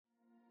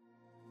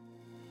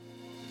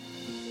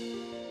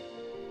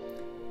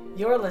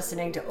You're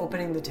listening to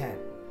Opening the Tent,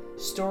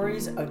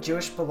 Stories of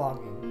Jewish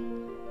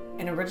Belonging,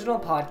 an original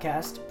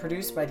podcast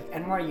produced by the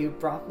NYU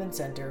Bronfman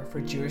Center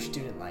for Jewish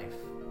Student Life.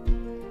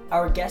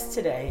 Our guest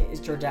today is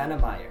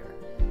Jordana Meyer,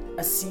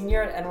 a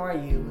senior at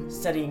NYU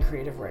studying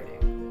creative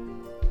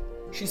writing.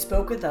 She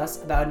spoke with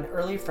us about an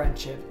early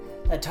friendship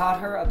that taught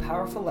her a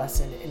powerful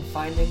lesson in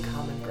finding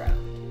common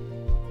ground.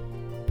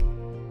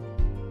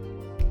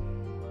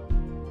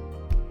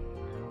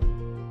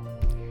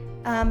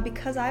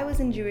 Because I was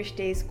in Jewish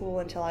day school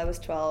until I was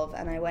 12,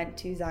 and I went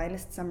to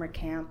Zionist summer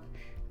camp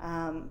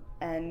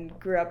and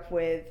grew up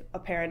with a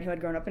parent who had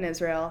grown up in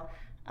Israel.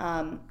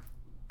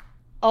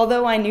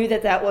 Although I knew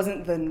that that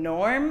wasn't the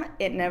norm,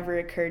 it never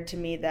occurred to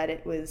me that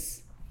it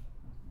was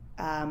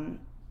in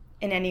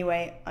any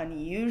way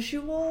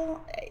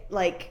unusual.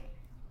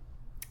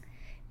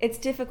 It's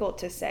difficult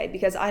to say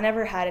because I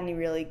never had any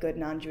really good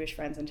non-Jewish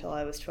friends until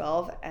I was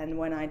 12, and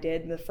when I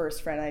did, the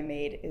first friend I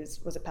made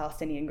was a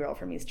Palestinian girl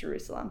from East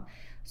Jerusalem.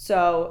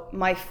 So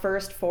my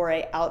first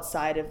foray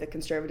outside of the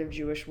conservative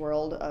Jewish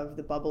world of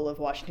the bubble of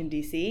Washington,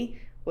 D.C.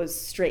 was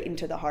straight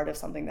into the heart of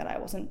something that I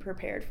wasn't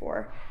prepared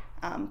for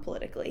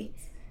politically.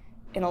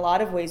 In a lot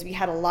of ways, we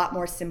had a lot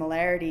more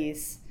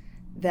similarities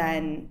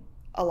than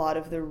a lot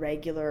of the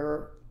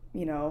regular,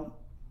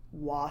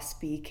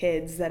 waspy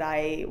kids that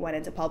I went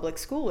into public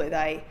school with.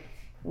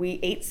 We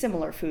ate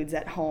similar foods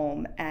at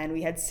home, and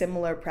we had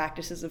similar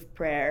practices of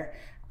prayer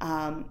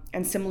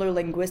and similar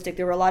linguistic.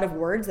 There were a lot of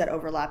words that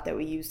overlapped that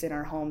we used in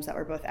our homes that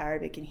were both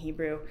Arabic and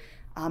Hebrew,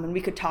 and we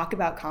could talk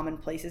about common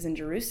places in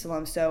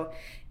Jerusalem. So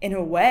in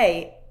a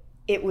way,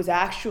 it was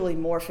actually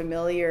more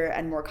familiar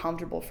and more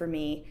comfortable for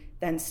me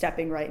than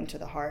stepping right into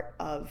the heart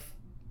of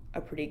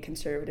a pretty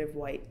conservative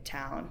white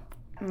town.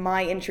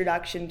 My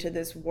introduction to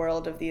this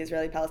world of the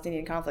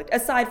Israeli-Palestinian conflict,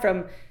 aside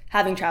from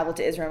having traveled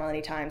to Israel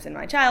many times in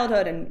my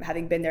childhood and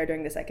having been there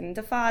during the Second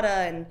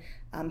Intifada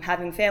and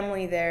having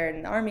family there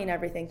and the army and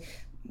everything,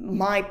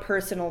 my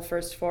personal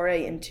first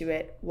foray into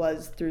it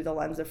was through the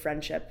lens of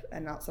friendship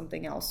and not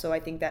something else. So I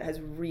think that has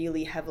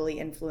really heavily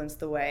influenced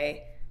the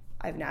way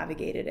I've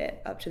navigated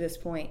it up to this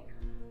point.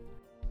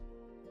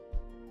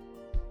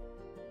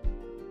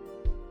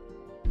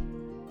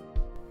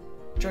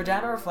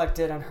 Jordana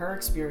reflected on her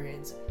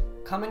experience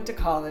coming to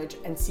college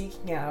and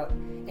seeking out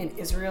an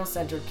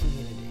Israel-centered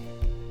community.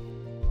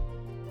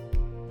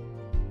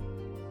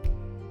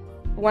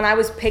 When I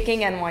was picking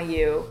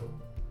NYU,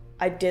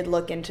 I did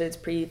look into its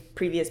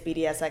previous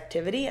BDS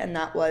activity, and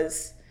that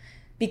was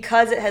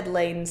because it had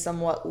lain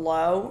somewhat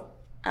low.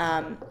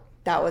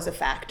 That was a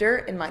factor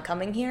in my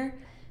coming here.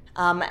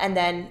 And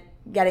then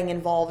getting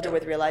involved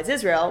with Realize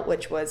Israel,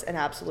 which was an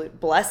absolute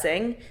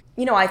blessing.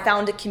 I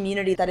found a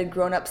community that had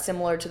grown up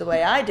similar to the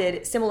way I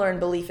did, similar in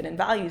belief and in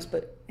values,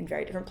 but in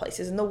very different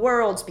places in the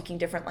world, speaking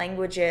different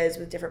languages,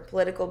 with different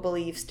political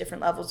beliefs,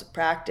 different levels of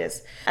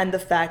practice. And the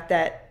fact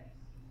that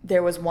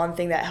there was one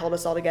thing that held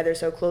us all together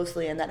so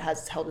closely and that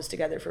has held us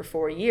together for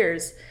 4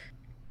 years,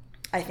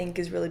 I think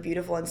is really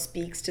beautiful and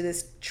speaks to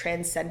this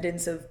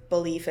transcendence of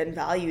belief and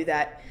value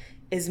that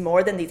is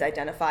more than these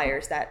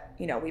identifiers that,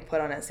 we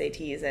put on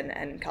SATs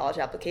and college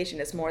application.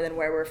 It's more than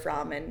where we're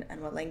from and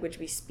what language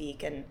we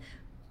speak and,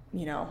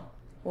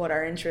 what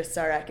our interests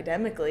are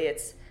academically.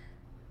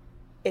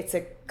 It's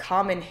a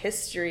common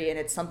history, and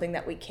it's something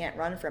that we can't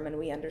run from, and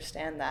we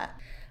understand that.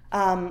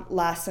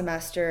 Last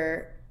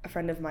semester, a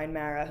friend of mine,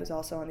 Mara, who's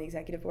also on the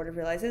executive board of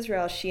Realize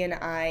Israel, she and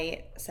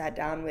I sat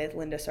down with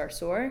Linda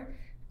Sarsour,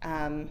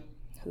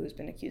 who's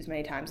been accused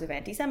many times of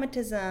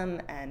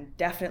anti-Semitism and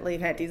definitely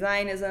of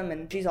anti-Zionism.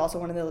 And she's also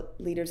one of the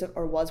leaders of,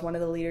 or was one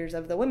of the leaders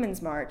of the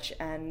Women's March,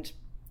 and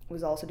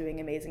was also doing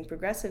amazing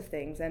progressive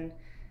things. And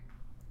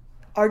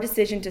our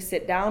decision to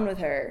sit down with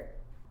her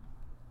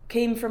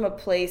came from a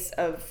place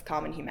of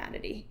common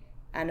humanity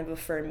and of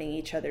affirming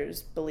each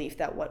other's belief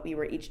that what we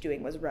were each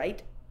doing was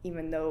right,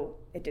 even though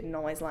it didn't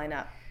always line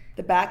up.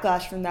 The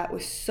backlash from that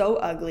was so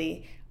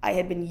ugly. I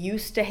had been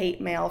used to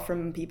hate mail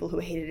from people who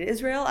hated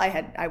Israel.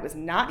 I was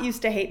not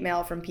used to hate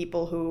mail from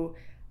people who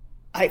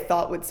I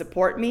thought would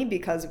support me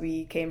because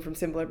we came from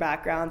similar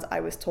backgrounds. I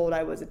was told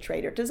I was a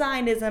traitor to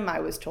Zionism. I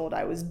was told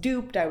I was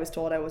duped. I was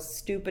told I was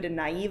stupid and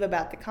naive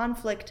about the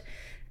conflict.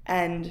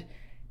 And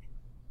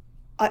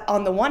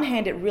on the one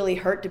hand, it really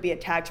hurt to be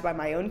attacked by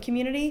my own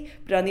community.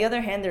 But on the other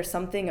hand, there's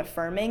something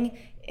affirming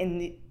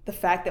in the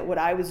fact that what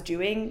I was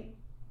doing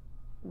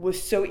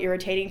was so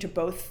irritating to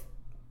both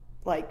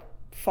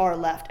far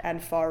left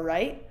and far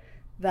right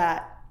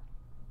that,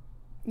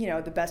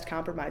 the best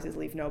compromises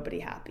leave nobody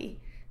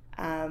happy.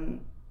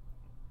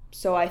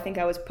 So I think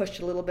I was pushed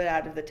a little bit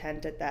out of the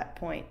tent at that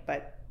point,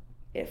 but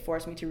it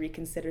forced me to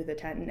reconsider the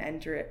tent and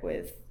enter it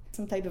with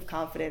some type of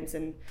confidence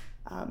and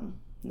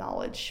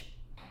knowledge.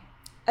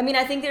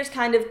 I think there's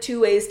kind of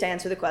two ways to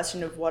answer the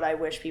question of what I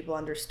wish people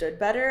understood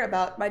better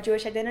about my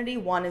Jewish identity.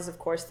 One is, of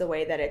course, the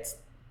way that it's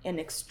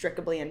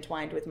inextricably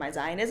entwined with my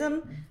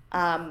Zionism.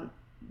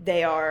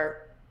 They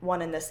are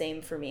one and the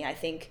same for me. I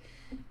think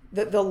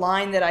the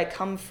line that I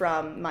come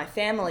from, my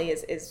family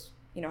is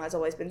has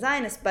always been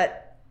Zionist,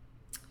 but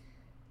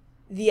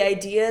the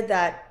idea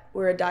that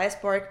we're a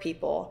diasporic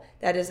people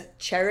that has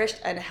cherished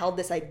and held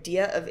this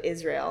idea of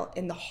Israel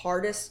in the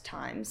hardest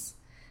times,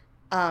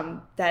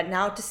 that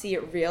now to see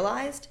it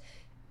realized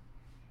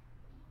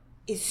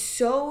is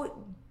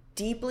so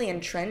deeply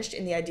entrenched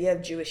in the idea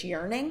of Jewish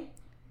yearning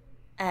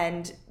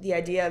and the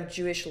idea of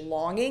Jewish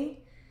longing.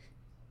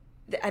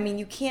 I mean,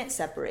 you can't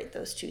separate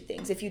those two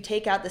things. If you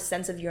take out the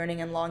sense of yearning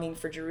and longing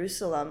for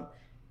Jerusalem,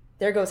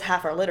 there goes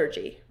half our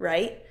liturgy,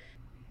 right?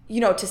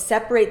 To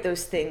separate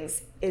those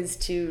things is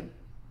to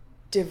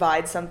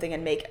divide something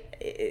and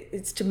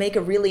it's to make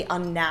a really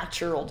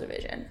unnatural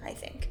division, I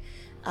think.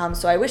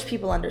 So I wish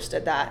people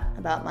understood that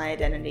about my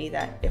identity,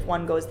 that if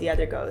one goes, the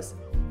other goes.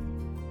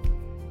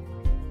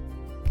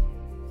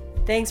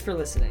 Thanks for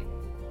listening.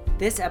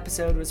 This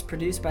episode was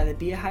produced by the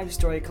Beehive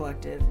Story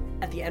Collective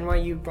at the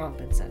NYU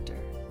Bronfman Center.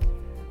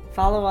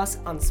 Follow us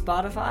on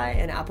Spotify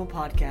and Apple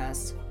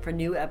Podcasts for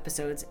new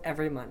episodes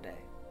every Monday.